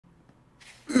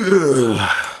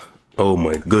Oh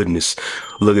my goodness.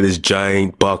 Look at this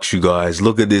giant box, you guys.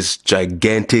 Look at this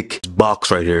gigantic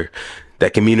box right here.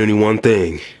 That can mean only one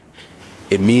thing.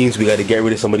 It means we got to get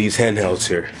rid of some of these handhelds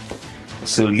here.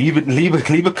 So leave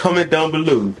a comment down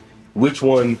below. Which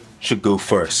one should go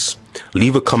first?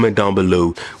 Leave a comment down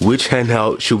below. Which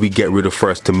handheld should we get rid of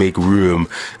first to make room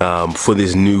for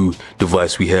this new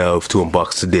device we have to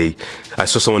unbox today? I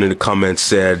saw someone in the comments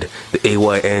said the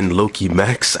AyaNeo Loki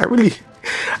Max. I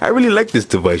really like this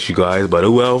device, you guys, but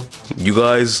oh well, you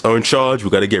guys are in charge. We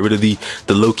got to get rid of the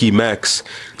Loki Max.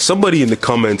 Somebody in the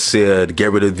comments said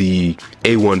get rid of the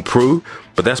A1 Pro,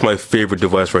 but that's my favorite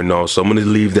device right now, so I'm gonna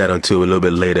leave that until a little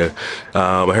bit later.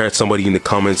 I heard somebody in the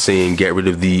comments saying get rid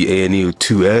of the AyaNeo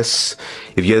 2S.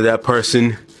 If you're that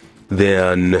person,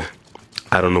 then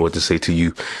I don't know what to say to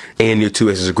you. AyaNeo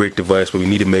 2S is a great device, but we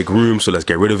need to make room, so let's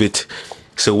get rid of it.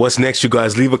 So what's next, you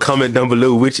guys? Leave a comment down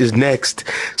below which is next.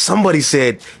 Somebody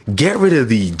said get rid of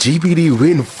the GPD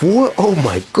Win 4. Oh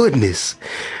my goodness,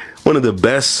 one of the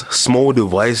best small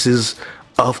devices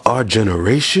of our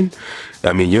generation.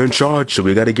 I mean, you're in charge, so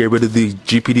we got to get rid of the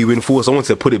GPD Win 4. Someone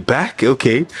said put it back.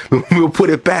 Okay, we'll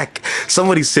put it back.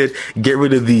 Somebody said get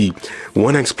rid of the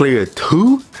 1X Player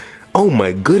 2. Oh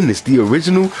my goodness, the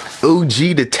original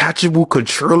OG detachable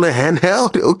controller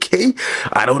handheld. Okay,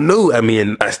 I don't know. I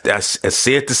mean, I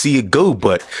sad to see it go,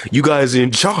 but you guys are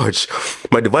in charge.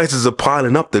 My devices are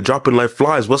piling up. They're dropping like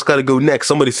flies. What's got to go next?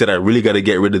 Somebody said I really got to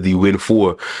get rid of the Win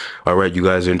 4. All right, you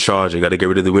guys are in charge. I got to get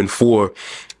rid of the Win 4.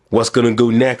 What's gonna go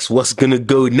next? What's gonna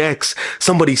go next?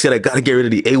 Somebody said I gotta get rid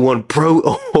of the A1 Pro.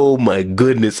 Oh my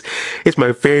goodness. It's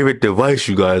my favorite device,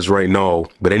 you guys, right now.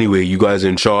 But anyway, you guys are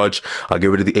in charge. I'll get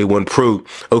rid of the A1 Pro.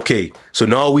 Okay, so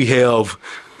now we have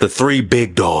the three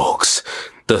big dogs.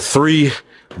 The three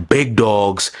big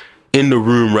dogs in the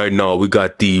room right now. We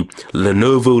got the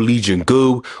Lenovo Legion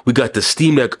Go. We got the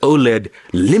Steam Deck OLED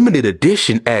limited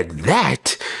edition at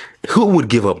that. Who would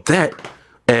give up that?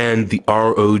 And the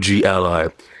ROG Ally.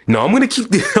 Now I'm gonna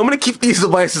keep these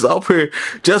devices up here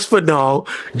just for now,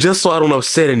 just so I don't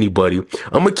upset anybody.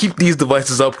 I'm gonna keep these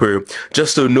devices up here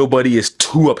just so nobody is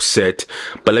too upset.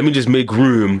 But let me just make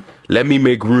room. Let me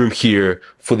make room here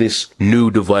for this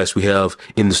new device we have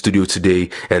in the studio today,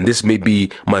 and this may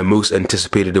be my most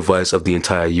anticipated device of the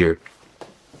entire year.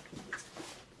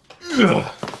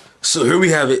 So here we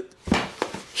have it.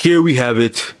 Here we have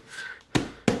it.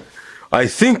 I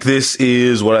think this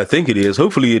is what I think it is.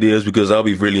 Hopefully it is, because I'll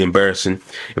be really embarrassing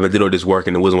if I did all this work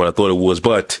and it wasn't what I thought it was.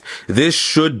 But this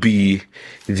should be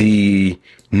the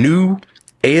new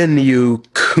AyaNeo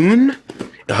Kun.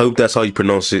 I hope that's how you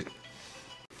pronounce it.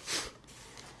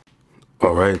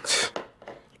 All right.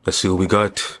 Let's see what we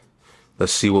got.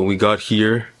 Let's see what we got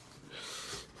here.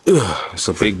 It's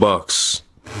a big box.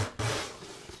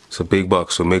 It's a big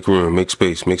box, so make room, make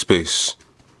space, make space.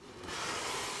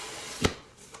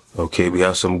 Okay, we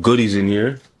have some goodies in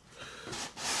here.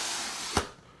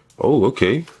 Oh,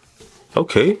 okay.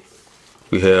 Okay.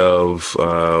 We have,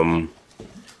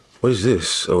 what is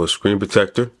this? Oh, a screen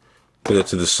protector. Put that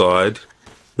to the side.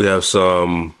 We have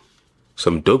some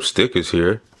dope stickers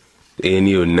here.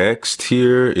 AyaNeo Next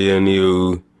here.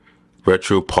 AyaNeo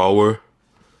Retro Power.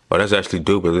 Oh, that's actually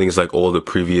dope. I think it's like all the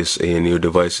previous AyaNeo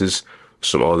devices.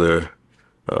 Some other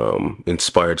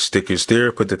inspired stickers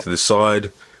there. Put that to the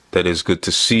side. That is good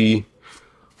to see.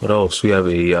 What else? We have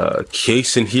a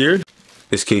case in here.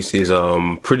 This case is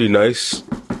pretty nice,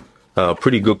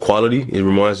 pretty good quality. It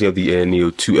reminds me of the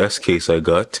AyaNeo 2S case I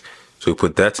got. So we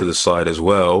put that to the side as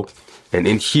well. And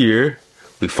in here,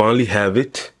 we finally have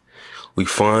it. We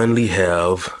finally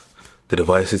have the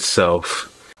device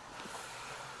itself.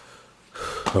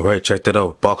 All right, check that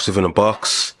out. Box within a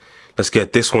box. Let's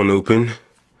get this one open.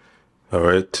 All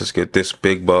right, let's get this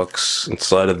big box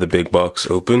inside of the big box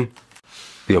open.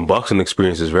 The unboxing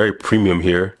experience is very premium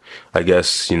here. I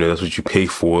guess, you know, that's what you pay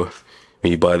for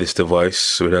when you buy this device.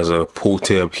 So it has a pull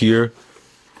tab here.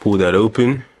 Pull that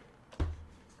open.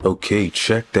 Okay,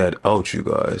 check that out, you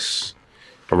guys.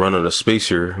 I'm running out of space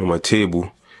here on my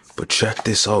table, but check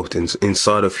this out.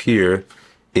 Inside of here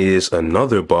is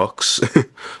another box.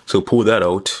 So pull that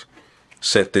out.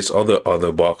 Set this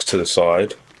other box to the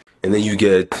side, and then you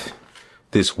get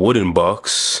this wooden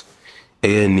box,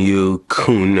 AyaNeo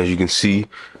Kun, as you can see.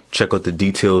 Check out the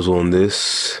details on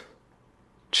this.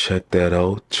 Check that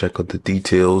out. Check out the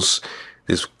details.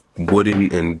 This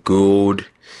wooden and gold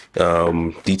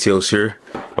details here.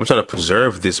 I'm trying to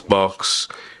preserve this box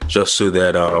just so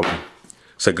that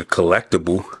it's like a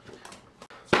collectible.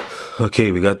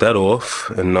 Okay, we got that off,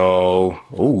 and now,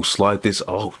 oh, slide this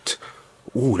out.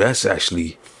 Oh,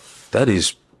 that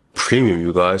is premium,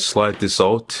 you guys. Slide this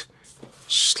out.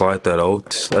 Slide that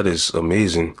out. That is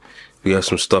amazing. We have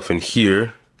some stuff in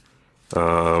here.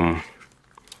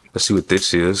 Let's see what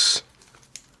this is.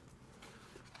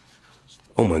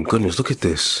 Oh my goodness, look at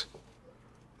this.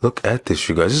 Look at this,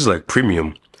 you guys. This is like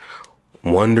premium.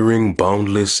 Wandering,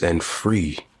 boundless, and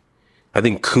free. I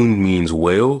think kun means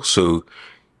whale, so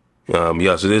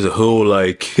yeah, so there's a whole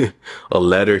like a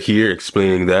letter here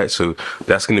explaining that, so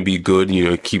that's gonna be good, you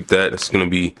know, keep that. It's gonna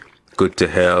be good to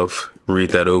have.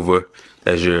 Read that over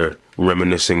as you're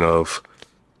reminiscing of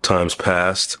times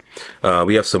past.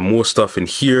 We have some more stuff in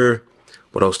here.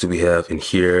 What else do we have in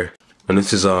here? And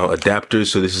this is adapters,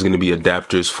 so this is gonna be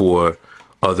adapters for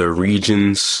other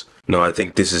regions. No, I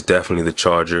think this is definitely the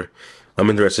charger. I'm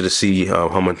interested to see how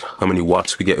many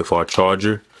watts we get with our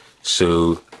charger.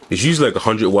 So it's usually like a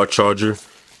 100-watt charger.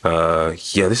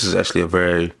 Yeah, this is actually a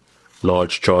very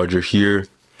large charger here.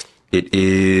 It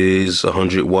is a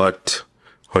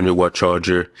 100-watt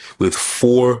charger with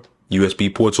 4 USB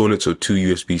ports on it. So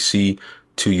 2 USB-C,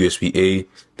 2 USB-A.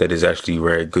 That is actually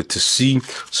very good to see.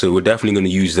 So we're definitely going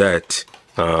to use that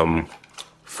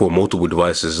for multiple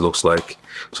devices, it looks like.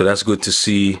 So that's good to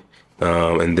see.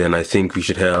 And then I think we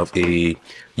should have a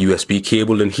USB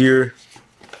cable in here.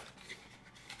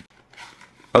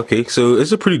 Okay, so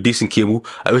it's a pretty decent cable.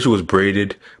 I wish it was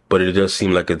braided, but it does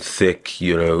seem like a thick,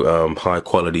 you know, high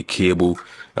quality cable.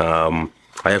 I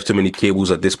have too many cables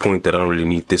at this point that I don't really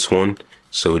need this one.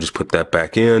 So just put that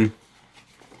back in.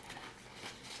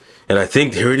 And I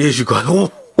think there it is, you guys.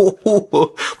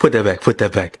 Put that back, put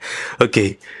that back.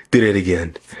 Okay, do that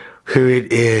again. Here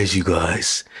it is, you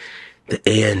guys. The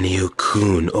AyaNeo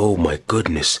Kun. Oh my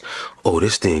goodness. Oh,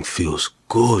 this thing feels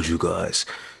good, you guys.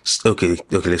 Okay,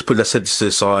 let's set this to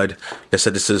the side. Let's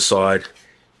set this to the side.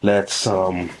 Let's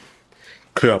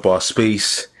clear up our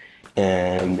space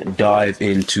and dive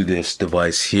into this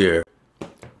device here.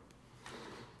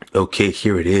 Okay,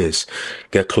 here it is.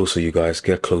 Get closer, you guys.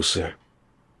 Get closer.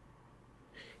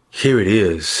 Here it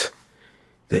is.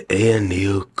 The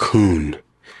AyaNeo Kun.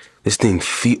 This thing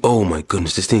oh my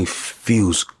goodness, this thing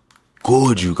feels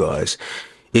good, you guys.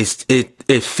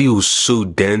 It feels so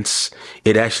dense.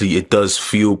 It does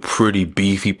feel pretty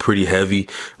beefy, pretty heavy.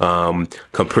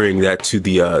 Comparing that to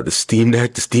the Steam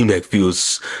Deck, the Steam Deck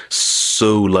feels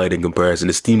so light in comparison.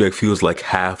 The Steam Deck feels like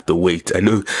half the weight. I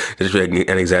know that's like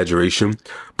an exaggeration,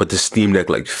 but the Steam Deck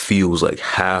like feels like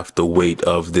half the weight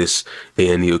of this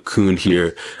AyaNeo Kun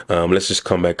here. Let's just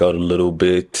come back out a little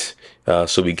bit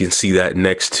so we can see that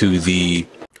next to the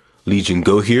Legion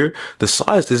Go here. The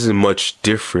size isn't much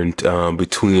different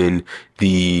between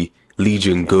the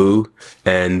Legion Go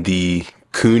and the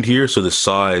Kun here, so the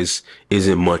size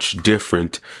isn't much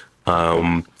different.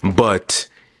 But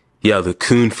yeah, the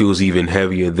Kun feels even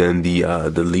heavier than the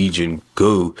Legion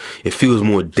Go. It feels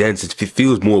more dense. It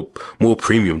feels more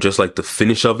premium, just like the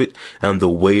finish of it and the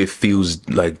way it feels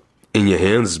like in your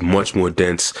hands is much more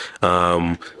dense.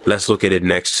 Let's look at it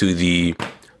next to the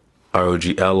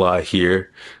ROG Ally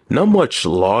here. Not much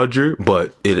larger,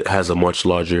 but it has a much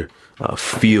larger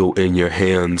feel in your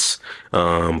hands.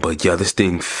 But yeah, this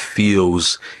thing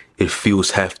feels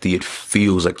hefty. It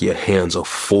feels like your hands are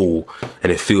full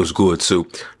and it feels good. So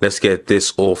let's get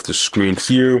this off the screen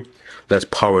here. Let's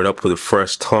power it up for the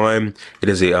first time. It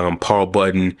is a power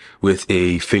button with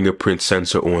a fingerprint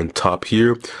sensor on top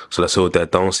here. So let's hold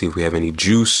that down, see if we have any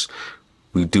juice.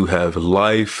 We do have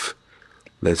life.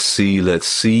 Let's see.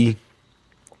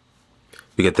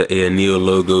 We got the AyaNeo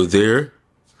logo there.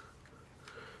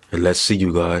 And let's see,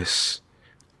 you guys.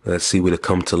 Let's see when it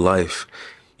come to life.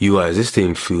 You guys, this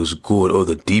thing feels good. Oh,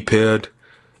 the D-pad.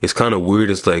 It's kind of weird.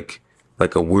 It's like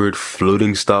a weird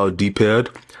floating style D-pad.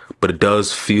 But it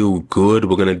does feel good.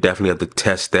 We're going to definitely have to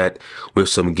test that with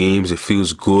some games. It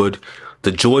feels good.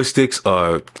 The joysticks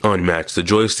are unmatched. The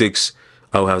joysticks,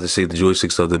 I would have to say the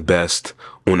joysticks are the best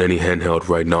on any handheld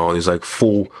right now. There's like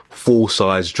full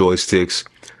size joysticks.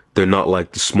 They're not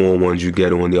like the small ones you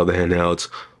get on the other handhelds.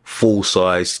 Full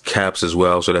size caps as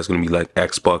well. So that's going to be like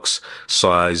Xbox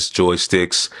size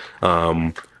joysticks.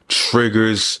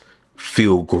 Triggers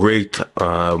feel great.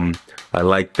 I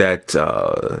like that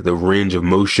the range of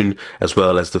motion as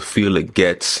well as the feel it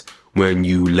gets when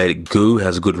you let it go. It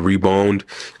has a good rebound.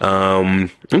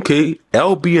 Okay,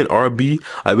 LB and RB,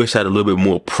 I wish I had a little bit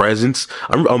more presence.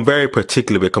 I'm very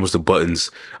particular when it comes to buttons.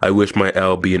 I wish my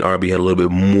LB and RB had a little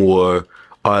bit more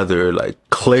either like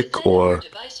click or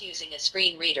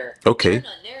okay.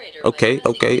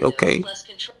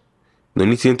 No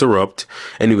need to interrupt.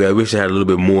 Anyway, I wish I had a little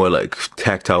bit more like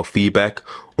tactile feedback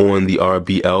on the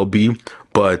RB/LB,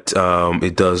 but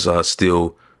it does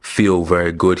still feel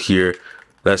very good here.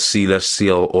 Let's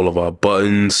see all of our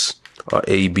buttons, our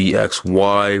A, B, X,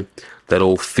 Y. That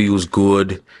all feels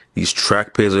good. These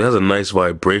trackpads, it has a nice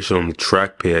vibration on the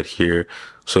trackpad here,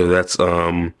 so that's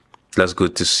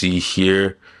good to see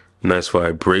here. Nice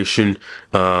vibration.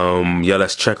 Yeah,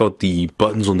 let's check out the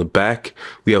buttons on the back.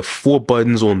 We have 4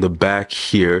 buttons on the back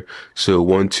here. So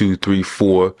 1, 2, 3,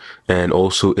 4, and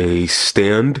also a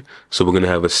stand. So we're gonna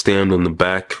have a stand on the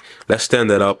back. Let's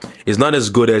stand that up. It's not as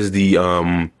good as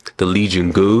the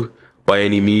Legion Go by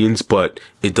any means, but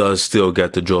it does still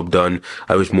get the job done.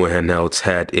 I wish more handhelds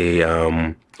had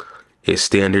a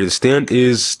stand here. The stand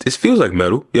is, it feels like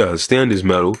metal. Yeah, the stand is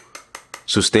metal.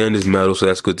 So stand is metal, so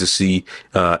that's good to see.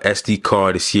 SD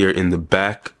card is here in the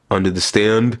back under the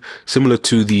stand, similar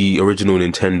to the original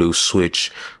Nintendo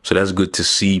Switch. So that's good to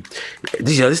see.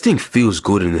 This thing feels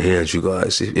good in the hands, you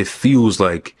guys. It feels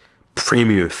like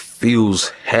premium. It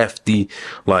feels hefty.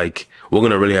 Like we're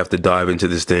gonna really have to dive into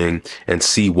this thing and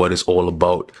see what it's all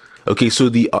about. Okay, so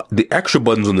the extra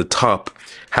buttons on the top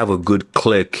have a good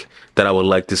click that I would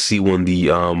like to see when the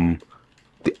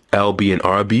LB and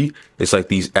RB, it's like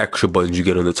these extra buttons you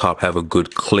get on the top have a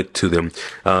good click to them.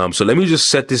 So let me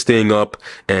just set this thing up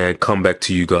and come back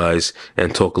to you guys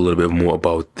and talk a little bit more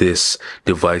about this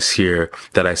device here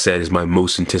that I said is my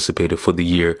most anticipated for the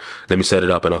year. Let me set it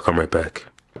up and I'll come right back.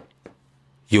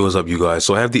 Yo, what's up, you guys?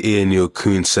 So I have the AyaNeo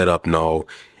Kun set up now.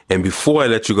 And before I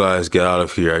let you guys get out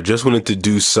of here, I just wanted to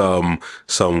do some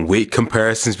weight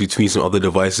comparisons between some other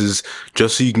devices,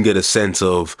 just so you can get a sense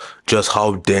of just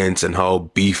how dense and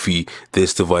how beefy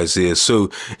this device is. So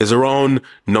it's around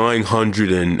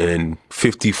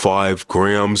 955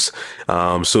 grams.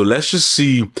 So let's just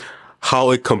see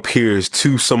how it compares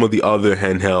to some of the other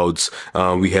handhelds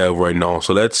we have right now.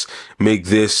 So let's make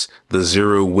this the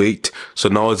 0 weight. So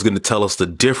now it's going to tell us the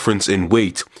difference in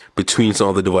weight between some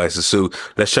other devices. So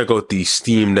let's check out the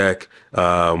Steam Deck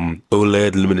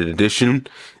OLED limited edition.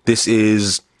 This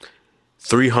is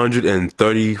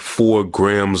 334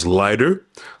 grams lighter,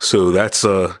 so that's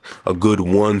a good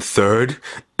 1/3.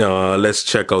 Let's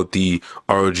check out the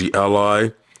ROG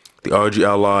Ally. The ROG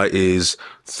Ally is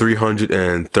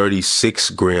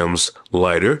 336 grams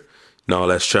lighter. Now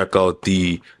let's check out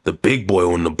the big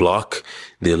boy on the block,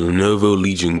 the Lenovo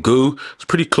Legion Go. It's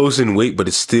pretty close in weight, but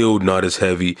it's still not as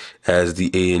heavy as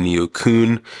the AyaNeo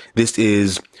Kun. This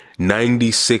is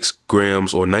 96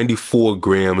 grams or 94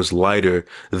 grams lighter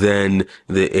than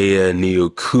the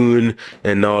AyaNeo Kun.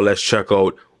 And now let's check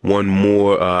out one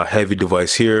more heavy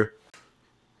device here.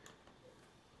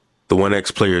 The One X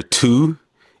Player 2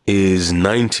 is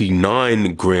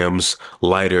 99 grams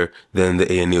lighter than the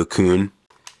AyaNeo Kun.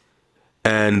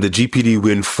 And the GPD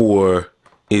Win 4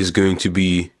 is going to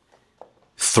be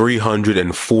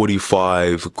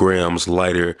 345 grams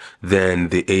lighter than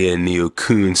the AyaNeo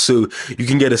Kun. So you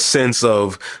can get a sense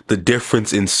of the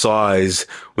difference in size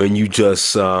when you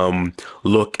just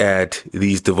look at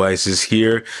these devices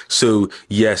here. So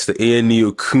yes, the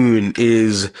AyaNeo Kun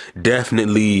is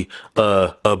definitely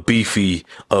a beefy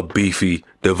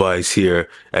device here,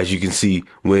 as you can see,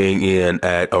 weighing in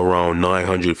at around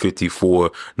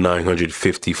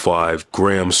 955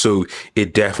 grams. So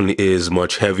it definitely is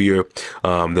much heavier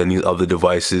than these other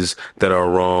devices that are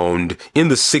around in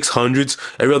the 600s.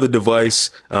 Every other device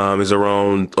is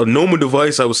around, a normal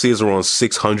device I would say is around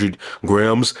 600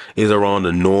 grams, is around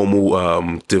a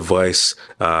normal device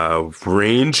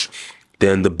range.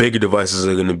 Then the bigger devices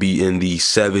are going to be in the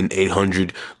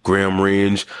 800 gram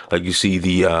range. Like you see,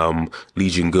 the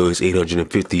Legion Go is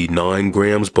 859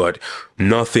 grams, but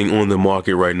nothing on the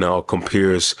market right now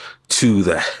compares to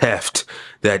the heft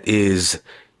that is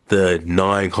the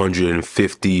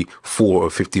 954 or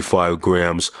 55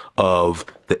 grams of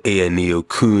the AyaNeo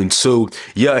Kun. So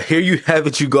yeah, here you have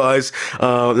it, you guys. Then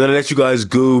I let you guys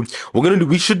go.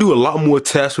 We should do a lot more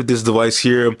tests with this device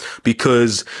here,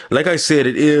 because like I said,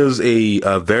 it is a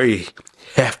very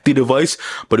hefty device,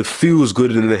 but it feels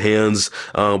good in the hands.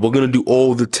 We're gonna do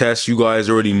all the tests you guys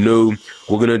already know.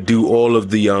 We're gonna do all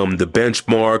of the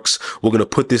benchmarks. We're gonna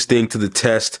put this thing to the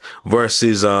test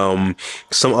versus some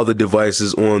other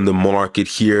devices on the market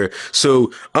here.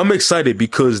 So I'm excited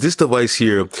because this device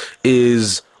here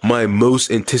is my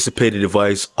most anticipated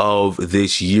device of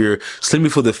this year, simply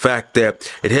for the fact that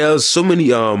it has so many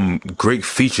great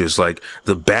features, like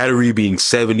the battery being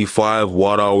 75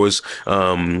 watt hours,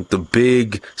 the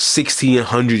big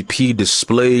 1600p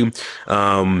display.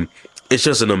 It's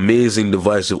just an amazing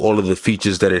device with all of the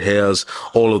features that it has,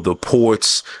 all of the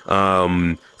ports,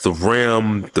 the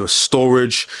RAM, the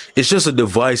storage. It's just a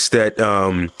device that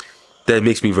That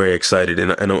makes me very excited,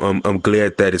 and I'm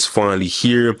glad that it's finally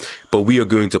here, but we are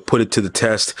going to put it to the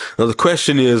test. Now, the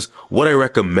question is, would I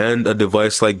recommend a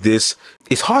device like this?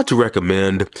 It's hard to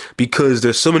recommend because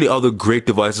there's so many other great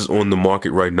devices on the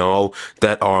market right now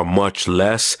that are much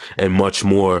less and much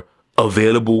more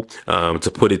available.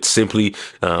 To put it simply,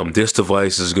 this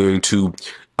device is going to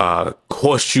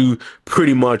cost you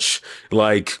pretty much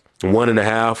like one and a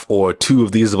half or two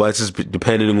of these devices,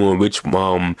 depending on which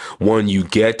one you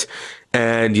get.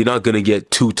 And you're not going to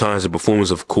get 2 times the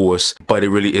performance, of course, but it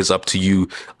really is up to you.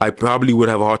 I probably would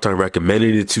have a hard time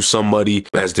recommending it to somebody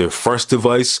as their first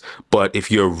device, but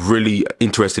if you're really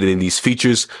interested in these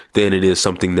features, then it is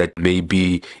something that may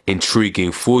be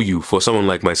intriguing for you. For someone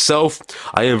like myself,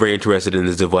 I am very interested in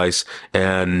this device,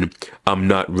 and I'm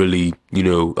not really,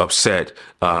 upset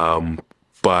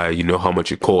by how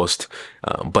much it cost,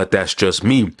 but that's just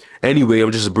me. Anyway,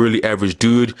 I'm just a really average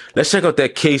dude. Let's check out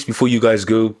that case before you guys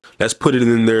go. Let's put it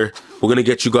in there. We're gonna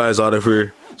get you guys out of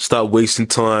here, stop wasting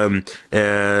time,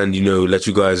 and let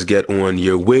you guys get on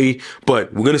your way.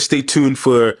 But we're gonna stay tuned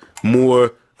for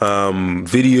more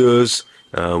videos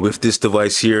with this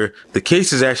device here. The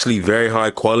case is actually very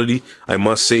high quality, I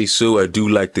must say so. I do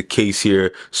like the case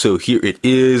here. So here it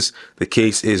is. The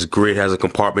case is great, has a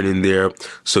compartment in there.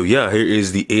 So yeah, here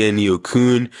is the AyaNeo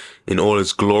Kun in all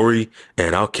its glory,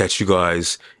 and I'll catch you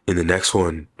guys in the next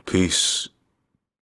one. Peace.